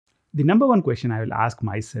The number one question I will ask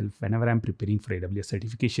myself whenever I'm preparing for AWS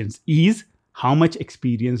certifications is, how much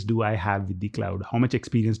experience do I have with the cloud? How much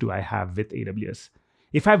experience do I have with AWS?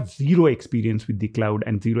 If I have zero experience with the cloud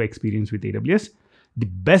and zero experience with AWS, the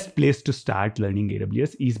best place to start learning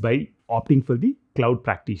AWS is by opting for the cloud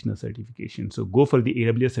practitioner certification. So go for the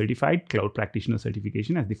AWS certified cloud practitioner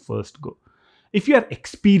certification as the first go. If you are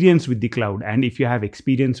experienced with the cloud and if you have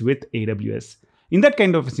experience with AWS, in that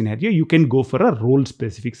kind of a scenario, you can go for a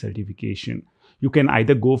role-specific certification. You can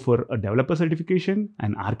either go for a developer certification,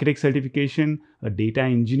 an architect certification, a data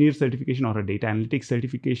engineer certification, or a data analytics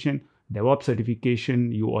certification, DevOps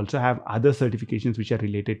certification. You also have other certifications which are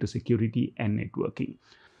related to security and networking.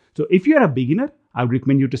 So if you are a beginner, I would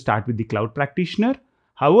recommend you to start with the cloud practitioner.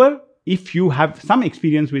 However, if you have some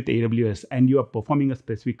experience with AWS and you are performing a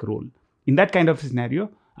specific role, in that kind of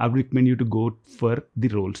scenario, I would recommend you to go for the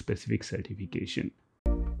role-specific certification.